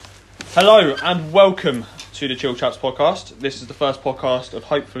Hello and welcome to the Chill Chaps podcast. This is the first podcast of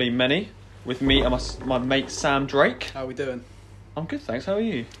hopefully many with me and my mate Sam Drake. How are we doing? I'm good, thanks. How are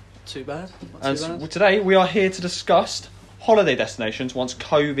you? Too bad. Today we are here to discuss holiday destinations once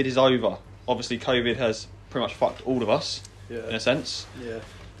COVID is over. Obviously, COVID has pretty much fucked all of us in a sense. Yeah.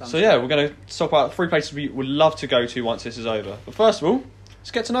 So yeah, we're going to talk about 3 places we would love to go to once this is over. But first of all,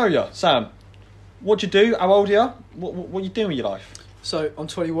 let's get to know you. Sam, what do you do? How old are you? What are you doing with your life? So I'm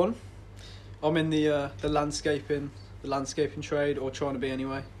 21. I'm in the landscaping trade, or trying to be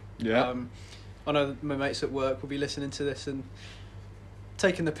anyway. Yeah. I know my mates at work will be listening to this and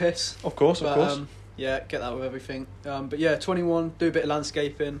taking the piss. Of course. Yeah, get that with everything. But yeah, 21. Do a bit of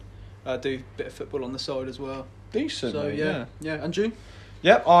landscaping. Do a bit of football on the side as well. Decent. So mate, yeah. And you?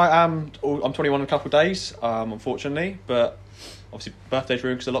 Yep, I'm 21 in a couple of days, unfortunately, but obviously birthday's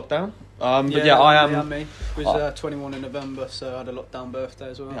ruined because of lockdown. I am. Yeah, me. It was 21 in November, so I had a lockdown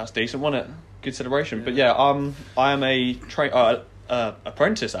birthday as well. Yeah, that's decent, wasn't it? Good celebration. Yeah. But yeah, I am a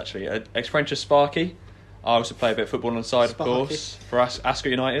apprentice actually, ex-apprentice Sparky. I also play a bit of football on the side, Sparky. of course, for Ascot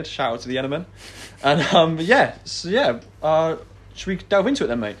United. Shout out to the Endermen. And should we delve into it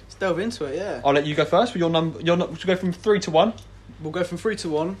then, mate? Let's delve into it. Yeah. I'll let you go first with your number. Should we go from 3 to 1? We'll go from 3 to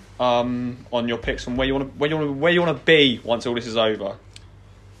 1. On your picks from where you want to be once all this is over.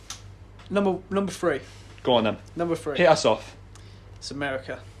 Number 3. Go on then. Number 3. Hit us off. It's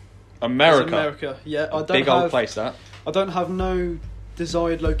America. America. It's America. Yeah, I don't Big have, old place that. I don't have no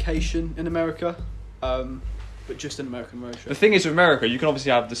desired location in America, but just an American road The trip. thing is with America, you can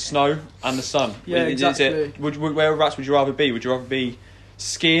obviously have the snow and the sun. Yeah, exactly. Whereabouts would you rather be? Would you rather be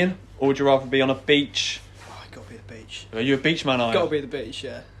skiing or would you rather be on a beach? Oh, it got to be the beach. Are you a beach man? Got to be the beach.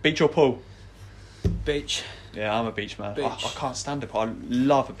 Yeah. Beach or pool? Beach. Yeah, I'm a beach man. Beach. I can't stand it, but I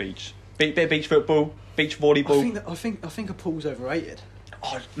love a beach. Bit of beach football, beach volleyball. I think a pool's overrated.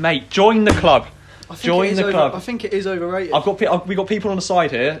 Oh, mate, join the club. Join the club. I think it is overrated. We got people on the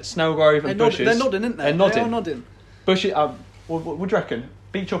side here. Snellgrove and Bushes. They're nodding, aren't they? They're nodding. They are nodding. Bushes. What do you reckon?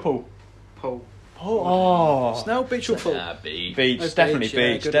 Beach or pool? Pool. Oh. Snell, beach or pool? Beach. Oh, Definitely beach,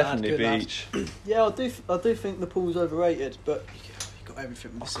 yeah, beach. good Definitely lad, beach. Yeah, I do think the pool's overrated, but you got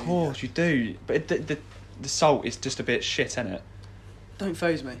everything with the sea. Of course you do, but the salt is just a bit shit, isn't it? Don't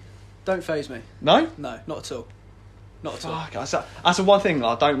faze me. Don't faze me. No? No, not at all. Not at all. Fuck, that's the one thing that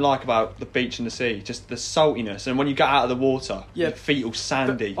I don't like about the beach and the sea, just the saltiness. And when you get out of the water, your feet all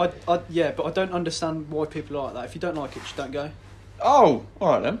sandy. But I don't understand why people are like that. If you don't like it, just don't go. Oh, all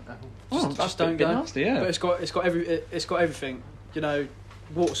right then. Just don't go. Nasty, yeah. But it's got everything. You know,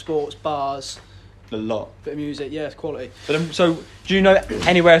 water sports, bars, A lot. bit of music. Yeah, it's quality. But so, do you know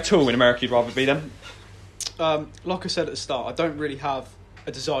anywhere at all in America you'd rather be then? Like I said at the start, I don't really have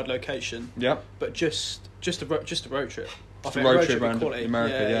a desired location. Yeah. But just a road trip. I Just think a road road trip around quality.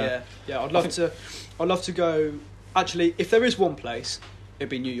 America, Yeah. I'd love to go. Actually, if there is one place, it'd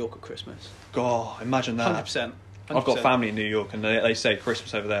be New York at Christmas. God, imagine that. 100%. I've got family in New York, and they say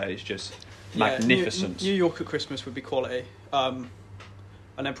Christmas over there is just magnificent. New York at Christmas would be quality. And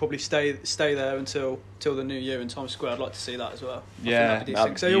then probably stay there until the New Year in Times Square. I'd like to see that as well. Yeah,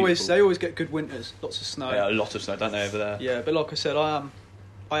 because they always get good winters, lots of snow. Yeah, a lot of snow, don't they, over there? Yeah, but like I said,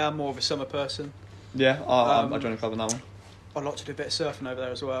 I am more of a summer person. Yeah, I join the club on that one. I'd like to do a bit of surfing over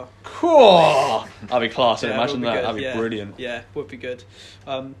there as well. Cool. That'd be class. Yeah, Imagine that. good. That'd be brilliant. Yeah, would be good.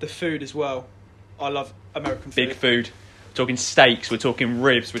 The food as well. I love American food. Big food. We're talking steaks. We're talking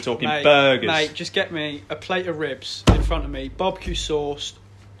ribs. We're talking burgers. Mate, just get me a plate of ribs in front of me, barbecue sauce.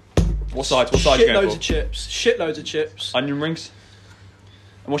 What sides? What sides you going for? Shitloads of chips. Onion rings.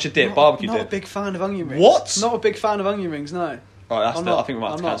 And what's your dip? Barbecue dip. Not a big fan of onion rings. What? Not a big fan of onion rings. No. Right, I think we might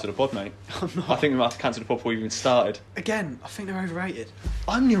have to cancel the pod, mate. I'm not. I think we might have to cancel the pod before we even started. Again, I think they're overrated.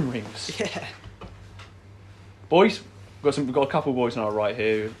 Onion rings. Yeah. Boys, we've got a couple of boys on our right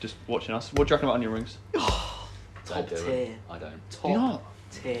here who are just watching us. What do you reckon about onion rings? Top tier. I don't. Top Do you not?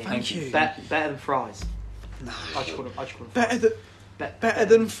 tier. Thank you. Better than fries. No. I just call them Better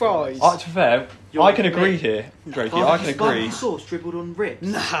than fries. To be fair, I can agree here, Drakey. I can agree. Barbecue sauce dribbled on ribs.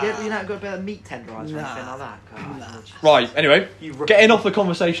 Nah. Yeah, you know, got a bit of meat tenderiser or anything like that. God, Right. Anyway, getting off the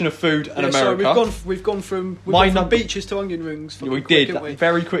conversation of food and America. So we've gone from beaches to onion rings. We did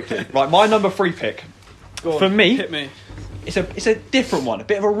very quickly. Right, my number 3 pick. Go on, for me, hit me. It's a different one, a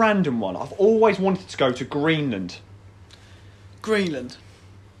bit of a random one. I've always wanted to go to Greenland. Greenland.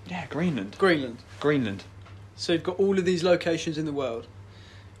 Yeah, Greenland. Greenland. So you've got all of these locations in the world,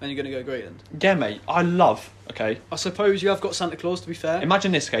 and you're going to go Greenland. Yeah, mate. I love. Okay. I suppose you have got Santa Claus, to be fair.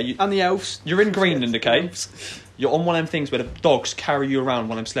 Imagine this, okay? And the elves. You're in Greenland, okay? You're on one of them things where the dogs carry you around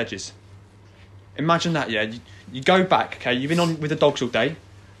one of them sledges. Imagine that, yeah. You go back, okay? You've been on with the dogs all day.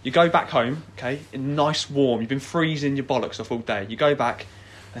 You go back home, okay, in nice warm. You've been freezing your bollocks off all day. You go back,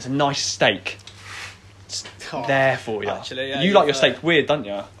 there's a nice steak. It's there for you. Actually, yeah, you like your steak weird, don't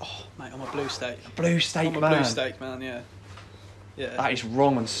you? Oh, mate, I'm a blue steak. Blue steak, I'm a man. blue steak, man. Yeah. Yeah. That is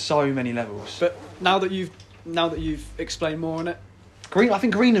wrong on so many levels. But now that you've explained more on it, I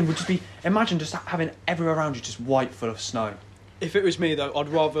think Greenland would just be. Imagine just having everywhere around you just white, full of snow. if it was me though, I'd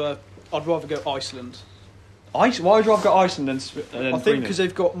rather go Iceland. Why would you rather go Iceland than I think Greenland? because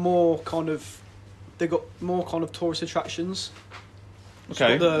they've got more kind of tourist attractions.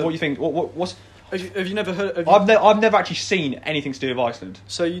 Okay, what do you think? What's? Have you never heard? I've never actually seen anything to do with Iceland.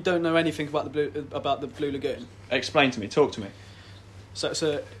 So you don't know anything about the Blue Lagoon? Explain to me. Talk to me. So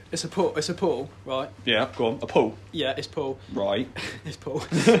it's a pool, right? Yeah, go on. A pool. Yeah, it's pool. Right. It's pool.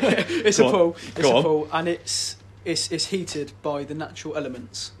 It's a pool. It's Go a on. pool, and it's heated by the natural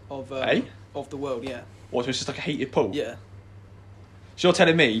elements of the world. Yeah. What? So it's just like a heated pool. Yeah. So you're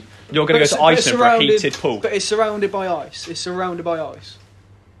telling me you're going to go to Iceland for a heated pool? But it's surrounded by ice. It's surrounded by ice.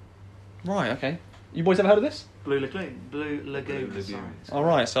 Right. Okay. You boys ever heard of this? Blue Lagoon. Blue Lagoon. All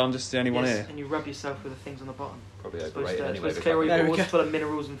right. So I'm just the only one here. And you rub yourself with the things on the bottom. Probably Supposed overrated to, anyway. supposed to clear all There your we pores, go. full of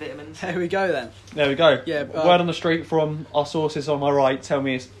minerals and vitamins. There we go then. There we go. Yeah. Word on the street from our sources on my right tell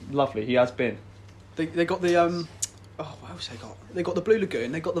me it's lovely. He has been. They got the Oh, what else they got? They got the Blue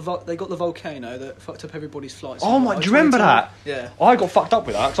Lagoon. They got the volcano that fucked up everybody's flights. Oh my! Do you remember that? Yeah. I got fucked up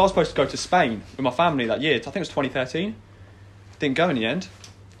with that because I was supposed to go to Spain with my family that year. I think it was 2013. Didn't go in the end.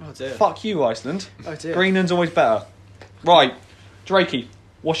 Oh dear. Fuck you, Iceland. Oh dear. Greenland's always better. Right, Drakey,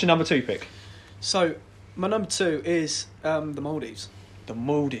 what's your number 2 pick? So my number 2 is the Maldives. The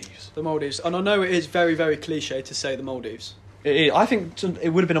Maldives. The Maldives, and I know it is very, very cliche to say the Maldives. It is. I think it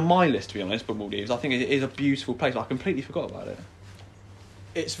would have been on my list to be honest, but Maldives. I think it is a beautiful place. I completely forgot about it.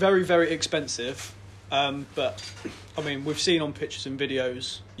 It's very, very expensive, but I mean we've seen on pictures and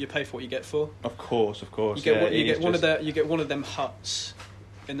videos you pay for what you get for. Of course. You get one of them huts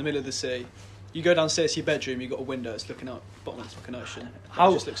in the middle of the sea. You go downstairs to your bedroom, you've got a window, it's looking out bottom of the fucking ocean.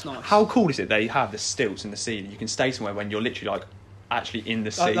 It just looks nice. How cool is it they have the stilts in the sea and you can stay somewhere when you're literally like actually in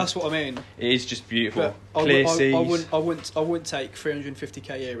the sea? That's what I mean. It is just beautiful. But Clear I seas. wouldn't take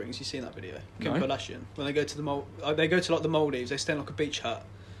 350k earrings. You seen that video? Kim No. Kardashian, when they go to the Maldives, they stay in like a beach hut,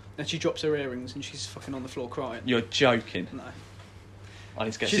 and she drops her earrings and she's fucking on the floor crying. You're joking. No, I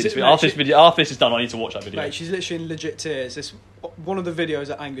need to get She's- see this mate, video. After this is done, I need to watch that video. mate, she's literally in legit tears. It's one of the videos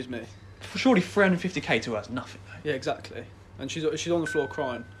that angers me. Surely 350k to us, nothing though. Yeah, exactly. And she's on the floor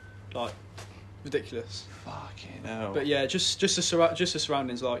crying, like ridiculous. Fucking hell. But yeah, just the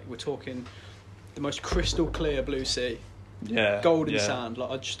surroundings. Like we're talking, the most crystal clear blue sea, yeah, golden yeah. sand. Like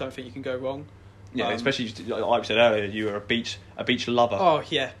I just don't think you can go wrong. Yeah, especially like we said earlier, you were a beach lover. Oh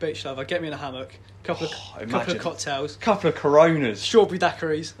yeah, beach lover. Get me in a hammock. Couple of imagine. cocktails. Couple of Coronas. Strawberry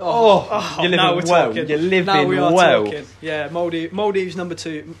daiquiris. You're living now we're well. talking. You're living now we are well. Talking. Yeah, Maldives number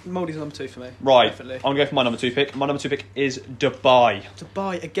 2. Maldives number 2 for me. Right, Definitely. I'm going to go for my number 2 pick. My number 2 pick is Dubai.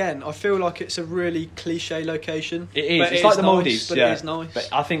 Dubai again. I feel like it's a really cliche location. It is. But It's like the nice, Maldives. but yeah. it is nice. But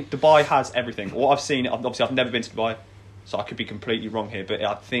I think Dubai has everything. What I've seen, obviously, I've never been to Dubai, so I could be completely wrong here. But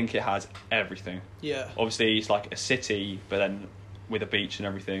I think it has everything. Yeah. Obviously, it's like a city, but then with a beach and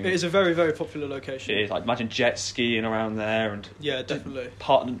everything. It is a very, very popular location. It is. Like imagine jet skiing around there and Yeah, definitely.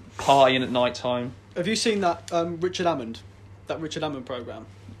 partying at night time. Have you seen that Richard Hammond program?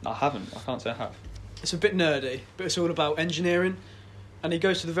 I haven't. I can't say I have. It's a bit nerdy, but it's all about engineering. And he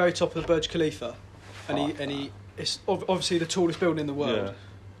goes to the very top of the Burj Khalifa, and it's obviously the tallest building in the world.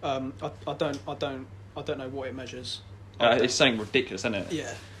 Yeah. I don't know what it measures. It's something ridiculous, isn't it?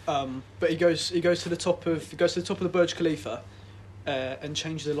 Yeah. But he goes to the top of the Burj Khalifa, and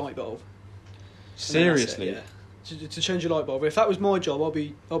changes the light bulb. Seriously. And that's it, yeah. To change a light bulb. If that was my job, I'll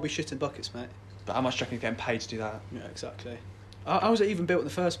be shitting buckets, mate. But how much do you reckon you're getting paid to do that? Yeah, exactly. How was it even built in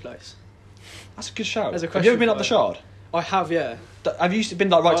the first place? That's a good shout. There's a Have you ever been up question the Shard? I have, yeah. Have you been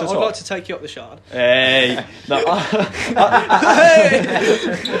like right to the I'd top? like to take you up the Shard. Hey, no,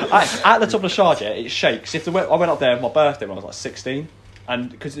 at the top of the Shard, yeah, it shakes. I went up there for my birthday when I was like 16, and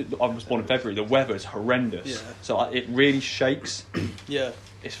because I was born in February, the weather is horrendous. Yeah. So it really shakes. Yeah.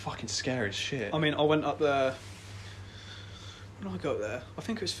 It's fucking scary as shit. I mean, I went up there. When did I go up there? I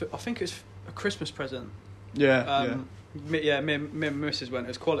think it was a Christmas present. Yeah. Me and my missus went. It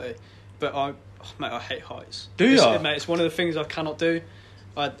was quality, but mate, I hate heights. Do you? Mate, it's one of the things I cannot do.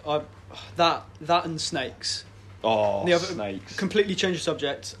 That and snakes. Oh, The other- snakes. Completely change the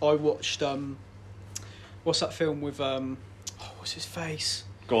subject. I watched what's that film with what's his face?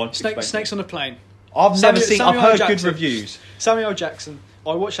 Go on. Snakes on a Plane. I've never seen. I've Samuel heard Jackson. good reviews. Samuel L. Jackson.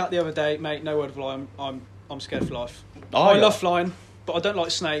 I watched that the other day, mate. No word of lie. I'm scared for life. Oh, I yeah. love flying. but I don't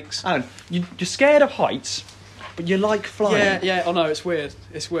like snakes. And you're scared of heights, but you like flying. Yeah, I know, it's weird.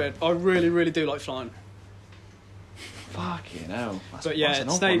 I really, really do like flying. Fucking hell. But yeah,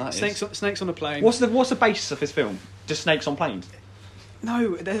 snakes on a plane. What's the basis of this film? Just snakes on planes?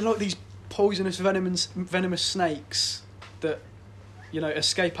 No, they're like these poisonous, venomous snakes that,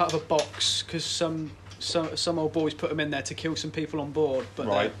 escape out of a box because some old boys put them in there to kill some people on board, but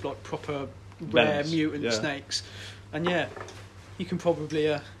they're like proper rare mutant snakes. And yeah, you can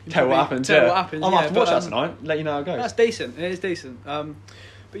probably tell what happens. I'll have to watch that tonight. Let you know how it goes. That's decent. It is decent.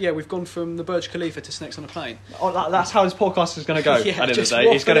 But yeah, we've gone from the Burj Khalifa to snakes on a plane. That's how this podcast is going to go. At the end of the day,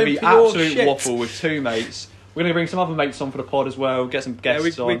 it's going to be absolute waffle with two mates. We're going to bring some other mates on for the pod as well. Get some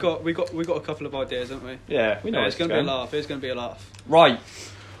guests on. We got a couple of ideas, haven't we? Yeah, we know it's going to be a laugh. It's going to be a laugh. Right.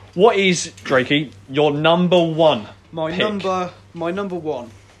 What is, Drakey, your number one? My number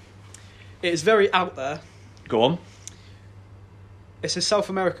one. It is very out there. Go on. It's a South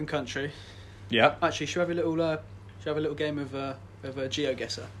American country. Yeah. Actually, should we have a little game of a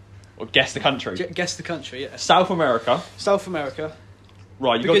GeoGuessr? Or guess the country. Guess the country. Yeah. South America.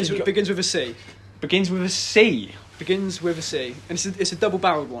 Right. Begins with a C. Begins with a C. Begins with a C, and it's a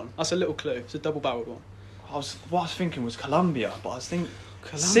double-barrelled one. That's a little clue. It's a double-barrelled one. What I was thinking was Colombia, but I was thinking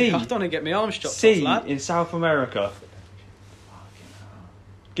Colombia. C. I don't want to get my arms chopped off, C lad. in South America.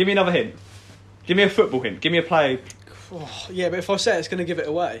 Give me another hint. Give me a football hint. Give me a play. Oh, yeah, but if I say it, it's going to give it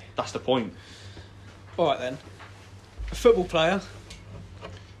away. That's the point. All right then. A football player.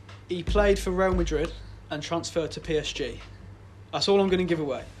 He played for Real Madrid and transferred to PSG. That's all I'm going to give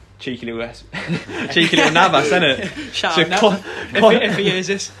away. Cheeky little Navas, isn't it? Shout out Navas. If he hears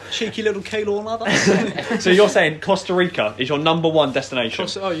this, cheeky little Keylor Navas. So you're saying Costa Rica is your number one destination?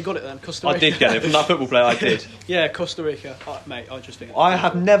 You got it then, Costa Rica. I did get it from that football player. I did. Yeah, Costa Rica, mate. I just think. I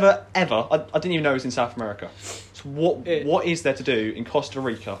have never ever. I didn't even know it was in South America. So what is there to do in Costa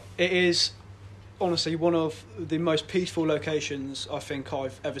Rica? It is honestly one of the most peaceful locations I think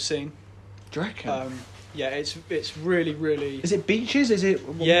I've ever seen. Do you reckon? Yeah, it's really, really. Is it beaches? Is it?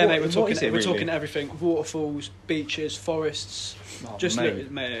 Yeah, mate. We're talking everything: waterfalls, beaches, forests. Oh,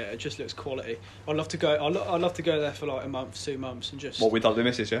 it just looks quality. I'd love to go. I'd love to go there for like a month, 2 months, and just. What, without the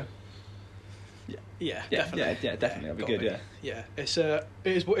missus? Yeah. Yeah, definitely. Yeah, definitely. That'd be good. Yeah. Yeah, it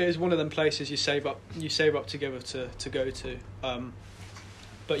is one of them places you save up together to go to.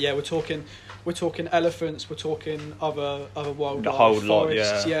 But yeah, we're talking elephants. We're talking other wildlife. The whole forests. lot.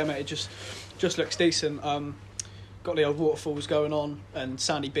 Yeah. Yeah, mate. It just looks decent. Got the old waterfalls going on and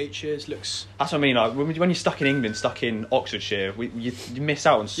sandy beaches. That's what I mean. Like when you're stuck in England, stuck in Oxfordshire, you miss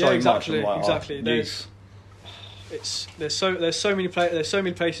out on so much. Exactly. There's so many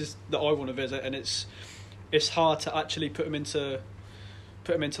places that I want to visit, and it's hard to actually put them into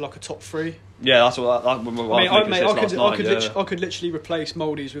like a top 3. Yeah, that's what. I could literally replace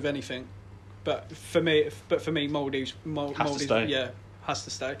Maldives with anything, but for me, Maldives has to stay. Yeah, has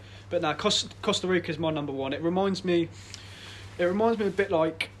to stay. But now Costa Rica is my number one. It reminds me a bit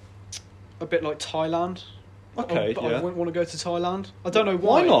like Thailand. Okay, I wouldn't want to go to Thailand. I don't know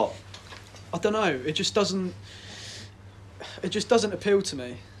why. Why not? I don't know. It just doesn't appeal to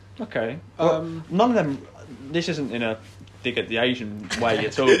me. Okay. Well, none of them. This isn't in a dig at the Asian way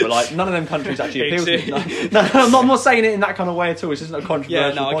at all, but like none of them countries actually appeal to me. No, I'm not saying it in that kind of way at all. This isn't a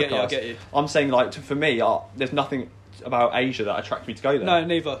controversial podcast. I get you. I'm saying like for me, there's nothing about Asia that attracts me to go there. No,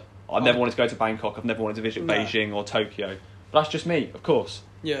 neither. I've never wanted to go to Bangkok. I've never wanted to visit Beijing or Tokyo. But that's just me, of course.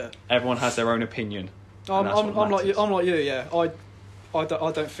 Yeah. Everyone has their own opinion. I'm like you. Yeah. I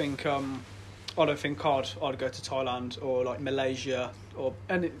don't think I'd go to Thailand or like Malaysia or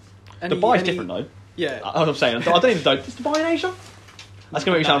any. Dubai's different though. Yeah. I'm saying. I don't even know. Is Dubai in Asia? That's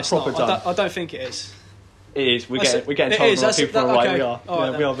going to make me sound proper dumb. I don't think it is. It is. We're getting told by people right. Okay. We are.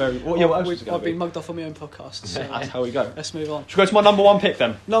 Right, we are very. I've been mugged off on my own podcast. So that's how we go. Let's move on. Should we go to my number one pick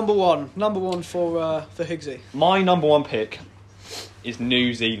then? Number one for Higgsy. My number one pick is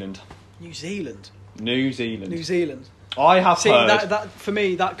New Zealand. New Zealand. I have heard that for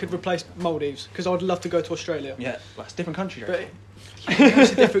me that could replace Maldives because I'd love to go to Australia. Yeah, well, it's a different country. But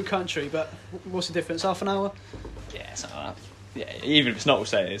it's a different country. But what's the difference? Half an hour? Yeah, something like that. Yeah, even if it's not, we'll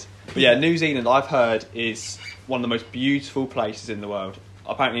say it is. But yeah, New Zealand, I've heard, is one of the most beautiful places in the world.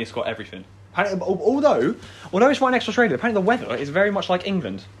 Apparently, it's got everything. Although it's right next to Australia, apparently the weather is very much like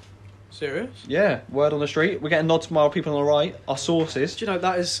England. Serious? Yeah, word on the street. We're getting nods from our people on the right, our sources. Do you know,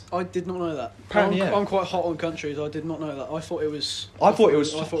 that is... I did not know that. Apparently, I'm quite hot on countries. I did not know that. I thought it was hot.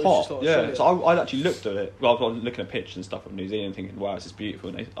 Just like yeah, Australia. so I actually looked at it. Well, I was looking at pictures and stuff of New Zealand thinking, wow, this is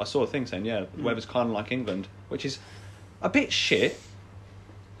beautiful. And I saw a thing saying, the weather's kind of like England, which is a bit shit,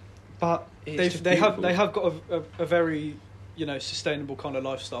 but they have got a very sustainable kind of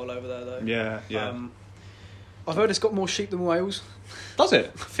lifestyle over there, though. Yeah, yeah. I've heard it's got more sheep than Wales. Does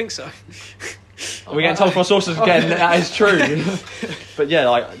it? I think so. Are we getting told from our sources again that is true? But yeah,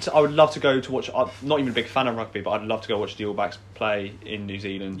 I would love to go to watch. I'm not even a big fan of rugby, but I'd love to go watch the All Blacks play in New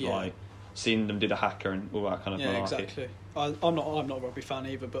Zealand. Yeah. Like seeing them do the haka and all that kind of malarkey. Exactly. I'm not a rugby fan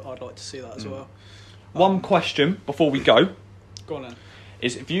either, but I'd like to see that as well. One question before we go Go on then.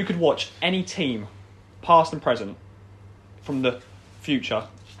 is if you could watch any team, past and present, from the future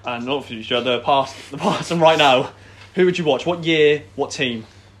and not future, the past and right now, who would you watch? What year? What team?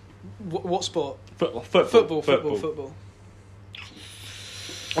 What sport? Football.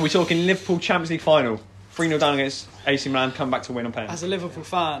 Are we talking Liverpool Champions League final? 3-0 down against AC Milan, come back to win on penalties. As a Liverpool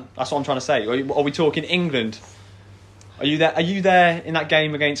fan, That's what I'm trying to say. Are we talking England? Are you there in that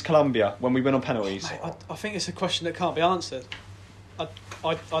game against Colombia when we win on penalties? mate, I think it's a question that can't be answered. I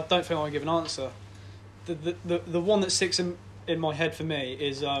don't think I can give an answer. The one that sticks in my head for me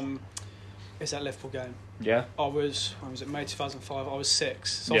is that Liverpool game. Yeah. When was it, May 2005? I was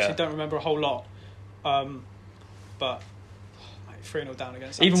 6, so Yeah. obviously don't remember a whole lot. But 3-0 down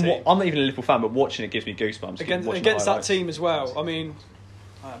against that Even team. I'm not even a Liverpool fan, but watching it gives me goosebumps. Against that team as well. I mean,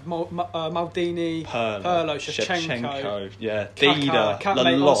 Maldini, Pirlo, Shevchenko, yeah, Kaká,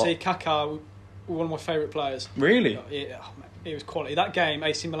 Dida, honestly, Kaká, one of my favourite players. Really? Yeah, it was quality. That game,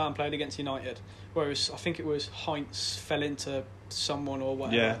 AC Milan played against United, whereas I think it was Heinz fell into someone or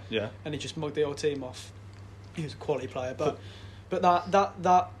whatever, Yeah. and he just mugged the whole team off. He was a quality player, but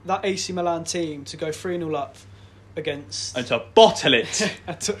that AC Milan team to go 3-0 up against And to bottle it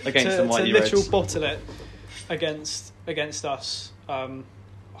to against the mighty literal Reds. bottle it against us.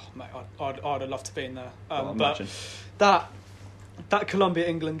 Mate, I'd have loved to be in there. But imagine. that Colombia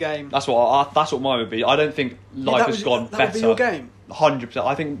England game. That's what mine would be. I don't think life has gone that better. Would be your game. 100%.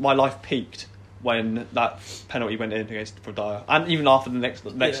 I think my life peaked when that penalty went in against Dyer, and even after the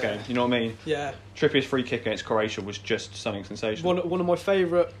next game. You know what I mean? Yeah. Trippier's free kick against Croatia was just something sensational. One of my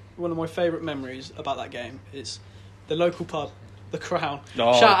favourite memories about that game is the local pub, the Crown.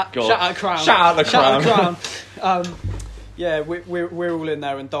 Oh, Shout God. out Crown. Shout out the Crown. Yeah, we're all in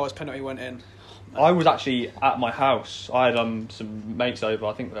there, and Dyer's penalty went in. I was actually at my house. I had some mates over.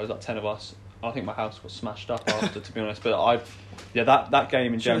 I think there was like 10 of us. I think my house was smashed up after, to be honest. But that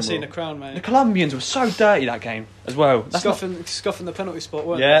game in Should have general. seen the Crown, mate. The Colombians were so dirty that game as well. Scuffing the penalty spot,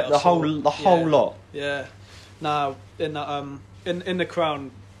 weren't Yeah, they? the whole lot. Yeah. Now in that in the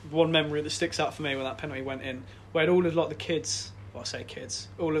Crown, one memory that sticks out for me when that penalty went in, where all of like the kids, well, I say kids,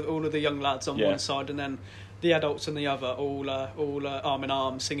 all of the young lads on one side, and then the adults on the other, all arm in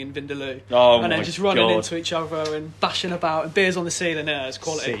arm singing Vindaloo, and then just running into each other and bashing about, and beers on the ceiling. Yeah, it's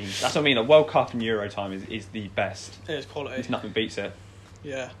quality. That's what I mean. The World Cup and Euro time is the best. It is quality. There's nothing beats it.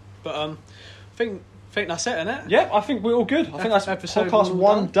 Yeah, but I think that's it, isn't it? Yeah, I think we're all good. I think that's Episode podcast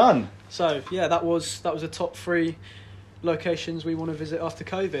 1 done. So yeah, that was the top 3 locations we want to visit after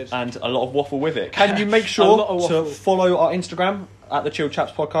COVID, and a lot of waffle with it. Can you make sure to follow our Instagram at the Chill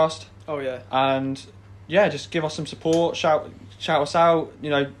Chaps Podcast? Oh yeah, and yeah, just give us some support, shout us out,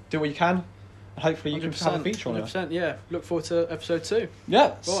 do what you can, and hopefully you can have a feature on it. 100%, yeah. Look forward to episode 2.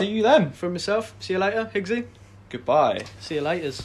 Yeah, see you then. From myself, see you later, Higgsy. Goodbye. See you later.